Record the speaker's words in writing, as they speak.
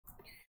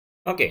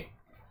Okay,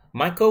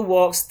 Michael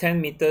walks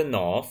 10 meter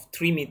north,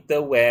 3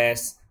 meter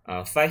west,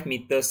 5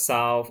 meter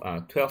south,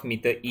 12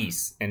 meter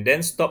east, and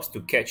then stops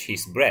to catch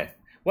his breath.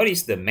 What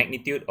is the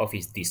magnitude of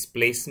his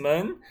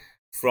displacement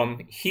from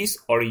his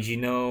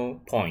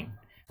original point?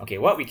 Okay,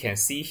 what we can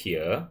see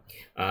here,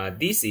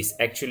 this is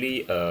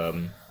actually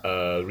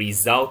a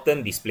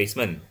resultant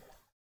displacement.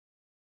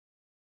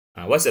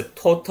 What's the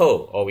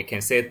total, or we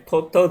can say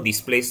total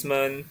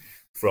displacement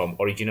from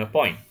original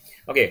point?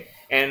 Okay,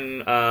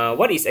 and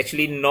what is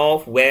actually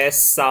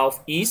northwest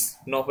southeast?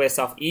 Northwest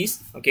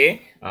southeast.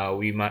 Okay,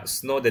 we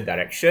must know the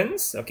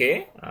directions.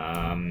 Okay,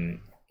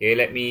 okay,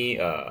 let me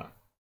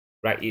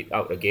write it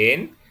out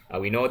again.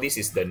 We know this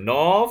is the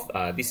north,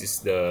 this is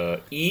the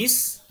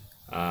east,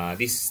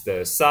 this is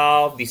the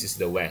south, this is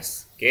the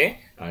west. Okay,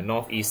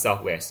 north, east,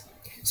 southwest.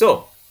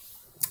 So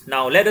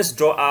now let us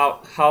draw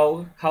out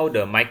how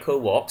the Michael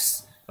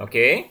walks.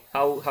 Okay,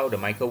 how the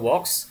Michael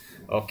walks.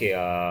 Okay,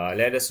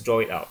 let us draw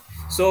it out.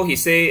 So he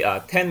say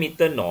 10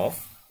 meter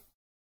north.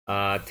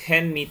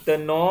 10 meter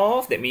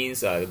north, that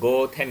means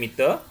go 10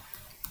 meter.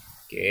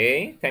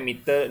 Okay, 10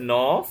 meter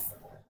north.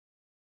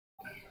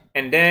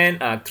 And then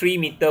 3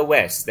 meter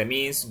west, that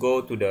means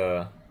go to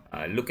the,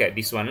 look at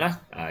this one lah.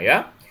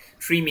 Yeah,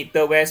 3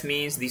 meter west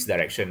means this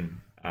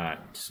direction.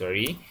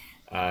 3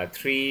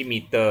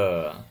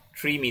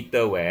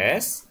 meter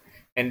west.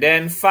 And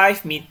then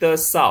 5 meter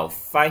south.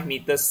 5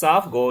 meter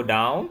south, go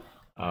down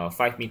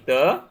 5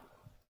 meter.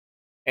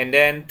 And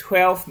then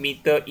 12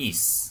 meter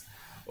east.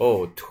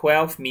 Oh,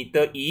 12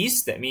 meter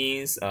east, that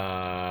means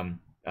to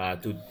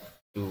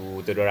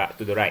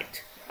the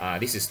right.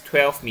 This is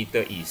 12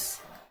 meter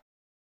east.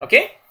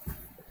 Okay.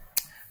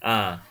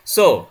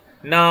 So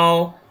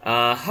now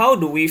how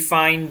do we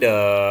find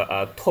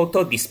the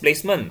total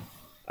displacement?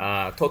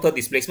 Total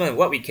displacement,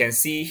 what we can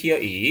see here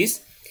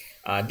is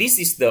this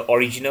is the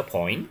original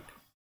point.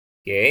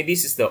 Okay,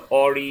 this is the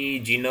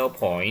original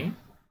point,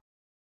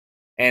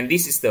 and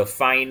this is the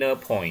final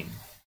point.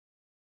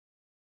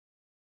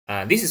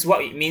 This is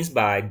what it means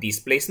by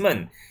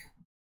displacement.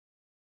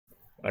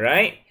 All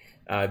right.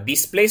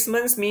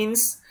 Displacement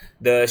means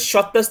the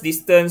shortest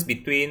distance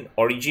between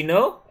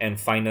original and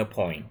final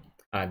point.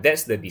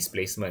 That's the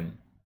displacement.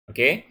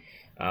 Okay.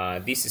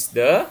 This is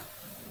the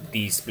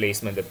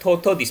displacement, the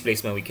total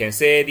displacement. We can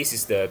say this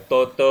is the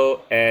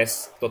total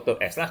S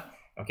lah.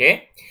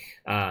 Okay.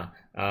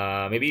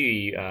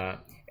 Maybe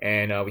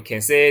we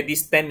can say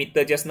this 10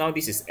 meter just now,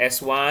 this is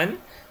S1.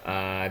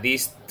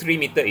 This 3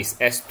 meter is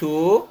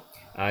S2.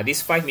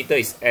 This 5 meter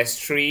is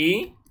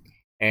S3.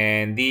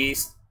 And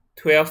this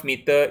 12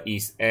 meter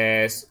is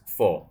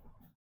S4.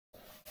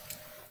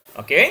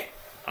 Okay.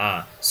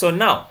 So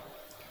now,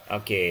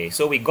 okay,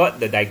 so we got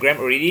the diagram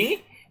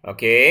already.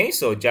 Okay,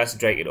 so just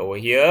drag it over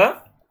here.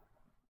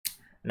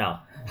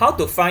 Now, how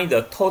to find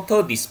the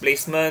total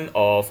displacement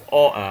of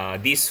all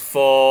these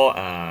four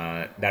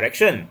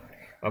direction?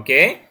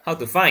 Okay, how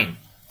to find?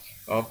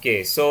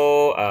 Okay,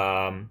 so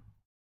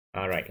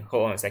all right,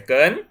 hold on a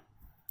second.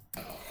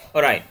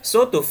 All right,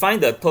 so to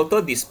find the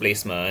total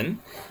displacement,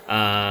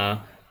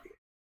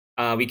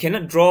 we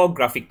cannot draw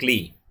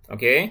graphically.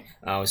 Okay,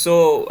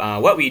 so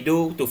what we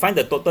do to find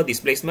the total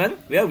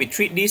displacement, well, we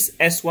treat this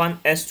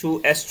S1,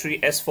 S2,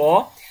 S3,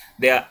 S4.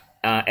 They are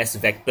as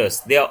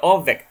vectors. They are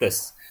all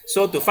vectors.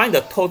 So to find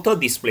the total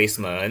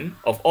displacement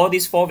of all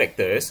these four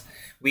vectors,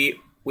 we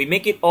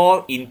make it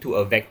all into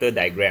a vector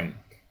diagram.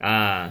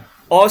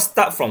 All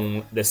start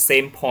from the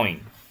same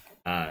point.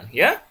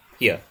 Yeah,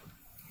 here.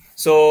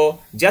 So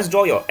just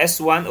draw your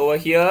S1 over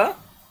here.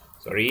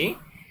 Sorry,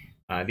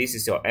 this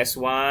is your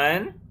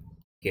S1.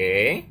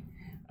 Okay,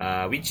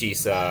 which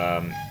is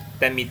 10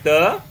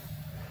 meter.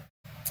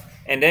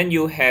 And then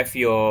you have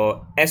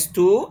your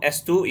S2.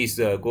 S2 is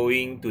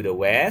going to the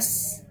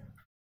west.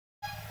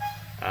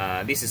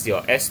 This is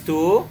your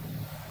S2.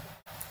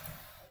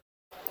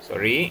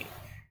 Sorry,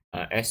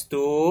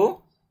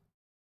 S2.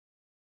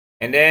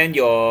 And then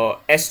your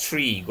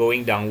S3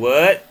 going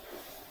downward.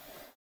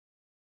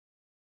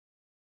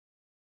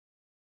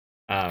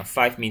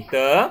 5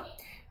 meter.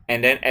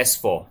 And then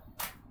S4.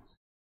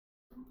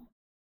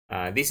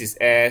 This is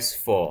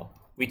S4,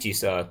 which is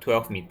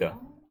 12 meter.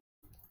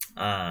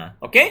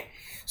 Okay,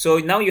 so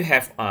now you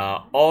have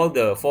all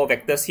the four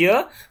vectors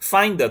here.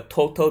 Find the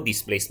total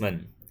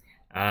displacement.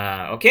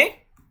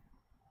 Okay.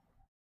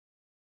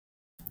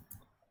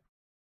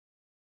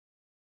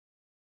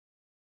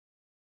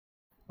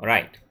 All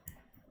right.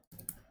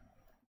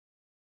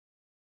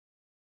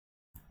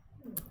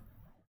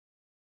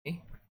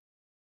 Okay.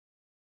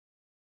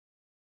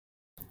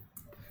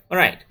 All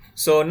right.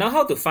 So now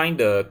how to find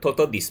the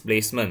total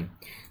displacement?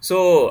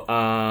 So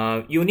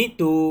you need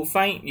to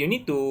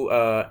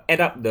add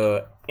up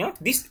the,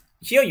 this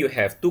here you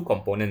have two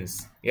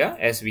components. Yeah,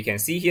 as we can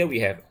see here, we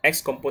have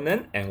X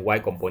component and Y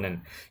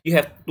component. You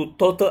have to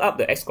total up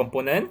the X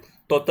component,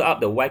 total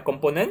up the Y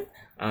component.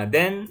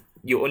 Then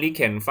you only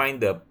can find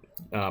the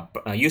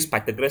use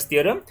Pythagoras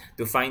theorem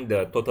to find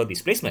the total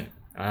displacement.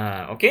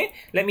 Okay,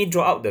 let me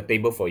draw out the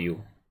table for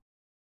you.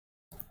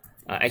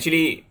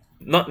 Actually,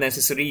 not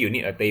necessary you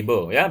need a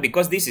table, yeah,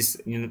 because this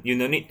is you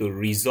no need to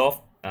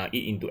resolve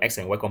it into x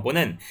and y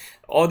component.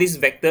 All these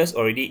vectors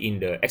already in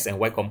the x and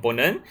y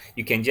component,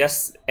 you can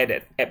just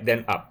add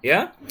them up,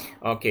 yeah.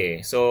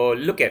 Okay, so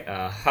look at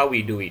how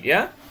we do it,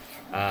 yeah.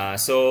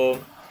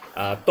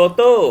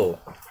 Total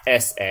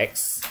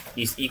Sx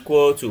is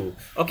equal to,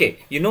 okay,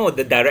 you know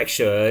the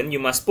direction, you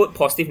must put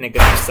positive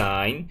negative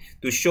sign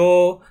to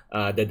show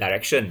the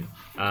direction.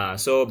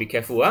 So be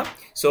careful.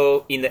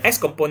 So in the x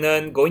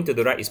component, going to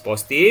the right is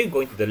positive,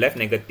 going to the left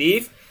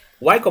negative.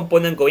 Y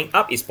component going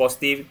up is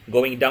positive,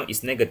 going down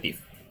is negative.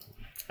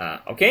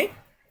 Okay,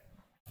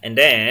 and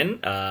then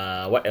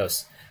what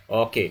else?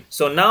 Okay,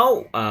 so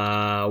now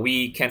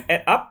we can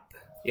add up,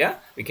 yeah,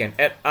 we can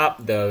add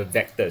up the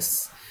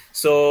vectors.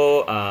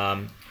 So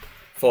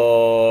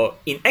for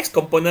in x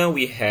component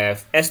we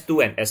have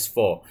S2 and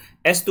S4.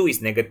 S2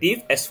 is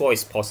negative, S4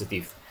 is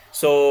positive.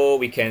 So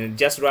we can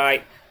just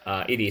write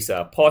it is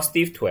a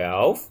positive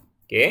 12,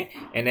 okay,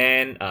 and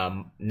then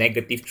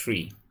negative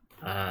 3.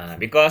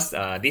 Because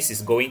this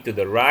is going to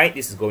the right,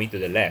 this is going to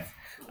the left.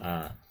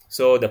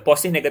 So the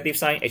positive negative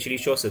sign actually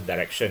shows the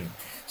direction.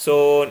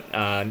 So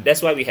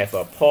that's why we have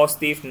a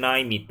positive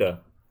 9 meter.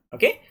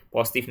 Okay,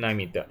 positive 9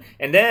 meter.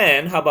 And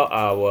then how about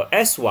our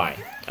SY?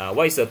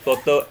 What is the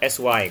total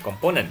SY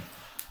component?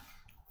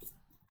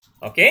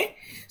 Okay,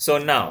 so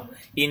now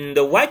in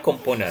the Y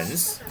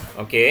components,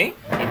 okay,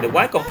 in the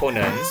Y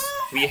components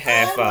we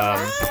have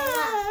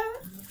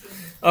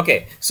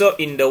okay, so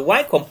in the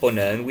Y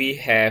component, we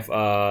have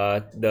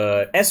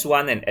the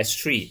S1 and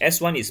S3.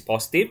 S1 is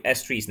positive,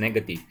 S3 is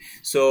negative.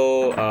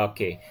 So,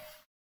 okay,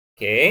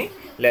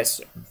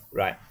 let's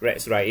write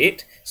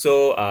it.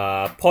 So,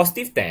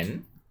 positive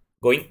 10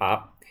 going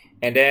up,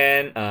 and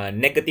then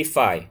negative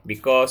 5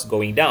 because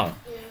going down.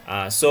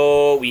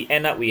 So, we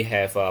end up, we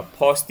have a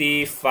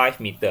positive 5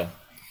 meter.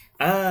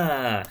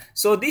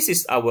 So this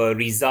is our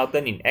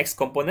resultant in X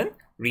component,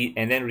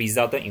 and then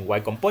resultant in Y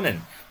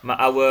component.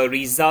 Our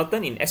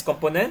resultant in X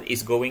component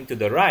is going to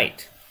the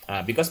right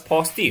because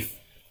positive.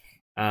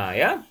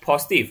 Yeah,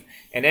 positive.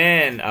 And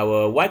then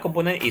our Y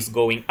component is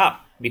going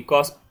up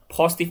because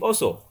positive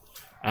also.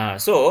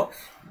 So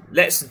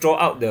let's draw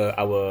out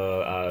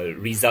our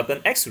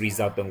resultant X,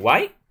 resultant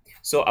Y.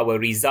 So our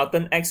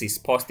resultant X is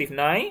positive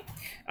 9.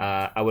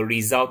 Our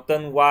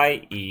resultant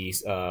Y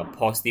is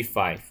positive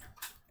 5.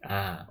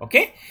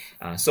 Okay,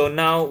 so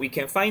now we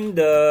can find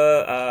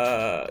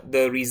the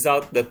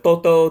result, the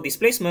total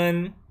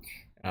displacement,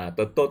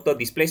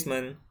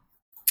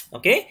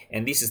 okay,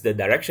 and this is the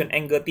direction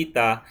angle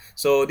theta.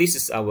 So this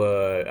is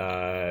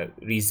our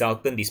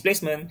resultant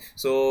displacement.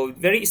 So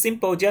very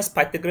simple, just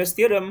Pythagoras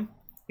theorem.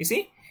 You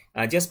see,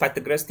 just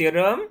Pythagoras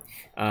theorem.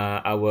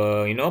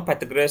 Our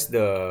Pythagoras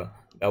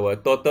our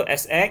total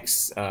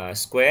Sx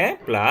square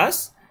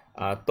plus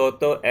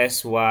total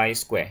Sy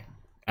square.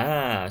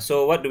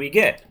 So what do we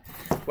get?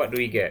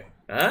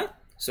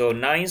 So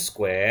 9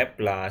 square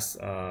plus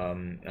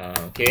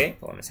okay,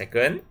 hold on a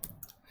second.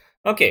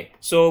 Okay,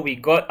 so we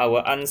got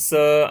our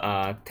answer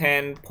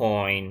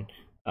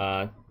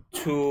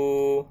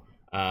 10.2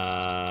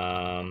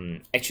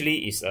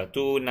 actually is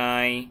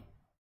 29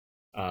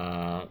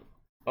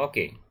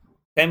 okay,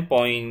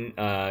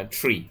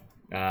 10.3.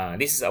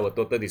 This is our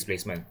total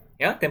displacement.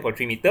 Yeah,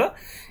 10.3 meter.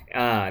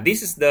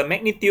 This is the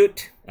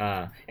magnitude,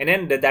 and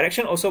then the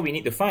direction also we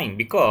need to find,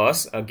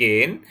 because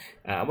again,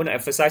 I want to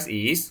emphasize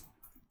is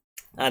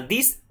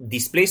this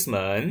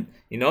displacement.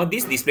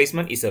 This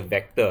displacement is a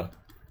vector.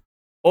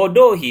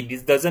 Although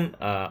this doesn't.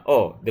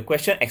 The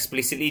question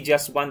explicitly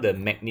just want the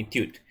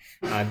magnitude.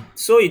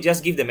 So you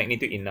just give the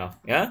magnitude enough.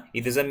 Yeah,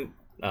 it doesn't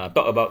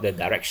talk about the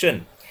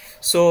direction.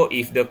 So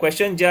if the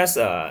question just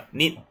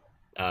need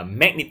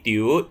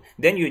magnitude,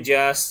 then you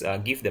just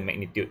give the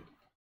magnitude.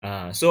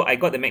 So I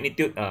got the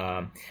magnitude.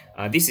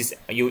 This is,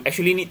 you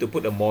actually need to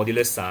put a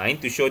modular sign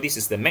to show this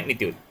is the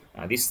magnitude.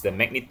 This is the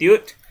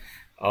magnitude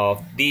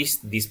of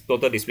this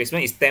total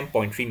displacement is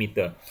 10.3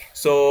 meter.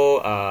 So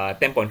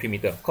 10.3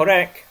 meter,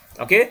 correct?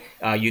 Okay.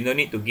 You no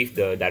need to give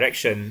the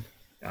direction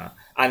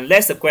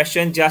unless the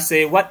question just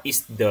say what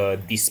is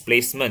the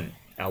displacement.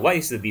 What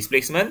is the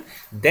displacement?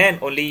 Then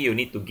only you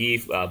need to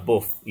give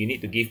both. You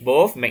need to give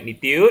both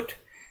magnitude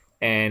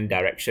and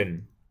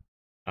direction.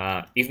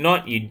 If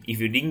not, if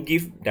you didn't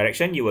give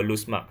direction, you will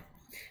lose mark.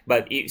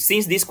 But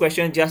since this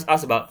question just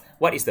asks about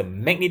what is the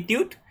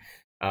magnitude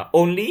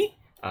only,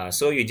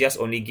 so you just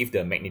only give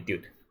the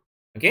magnitude.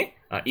 Okay.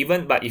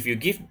 But if you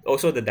give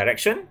also the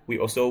direction, we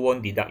also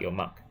won't deduct your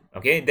mark.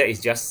 Okay, that is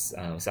just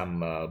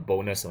some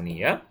bonus only.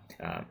 Yeah.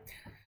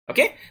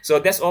 Okay. So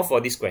that's all for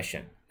this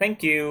question.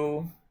 Thank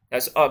you.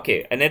 That's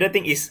okay. Another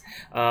thing is,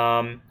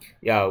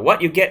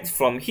 what you get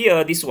from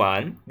here, this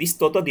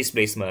total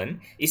displacement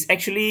is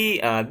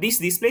actually this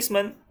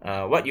displacement,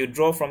 what you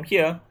draw from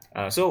here.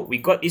 So we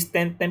got this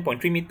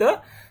 10.3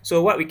 meter.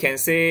 So what we can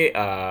say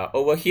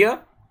over here,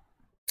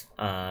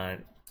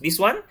 this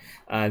one,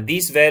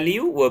 this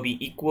value will be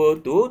equal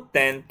to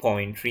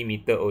 10.3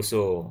 meter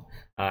also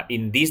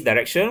in this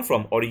direction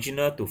from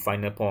original to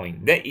final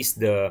point. That is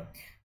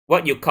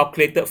what you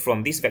calculated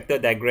from this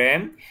vector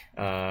diagram,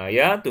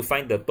 to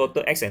find the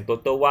total x and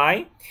total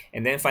y,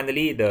 and then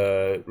finally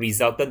the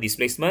resultant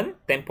displacement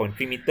 10.3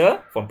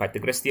 meter from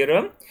Pythagoras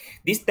theorem.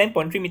 This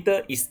 10.3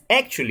 meter is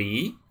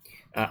actually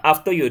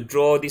after you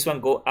draw this one,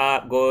 go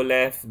up, go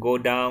left, go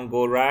down,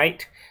 go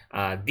right.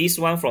 This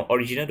one from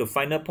original to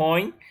final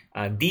point.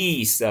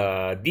 This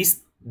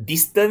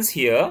distance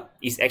here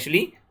is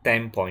actually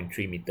 10.3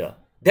 meter.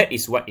 That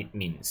is what it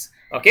means.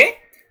 Okay.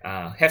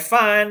 Have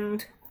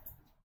fun.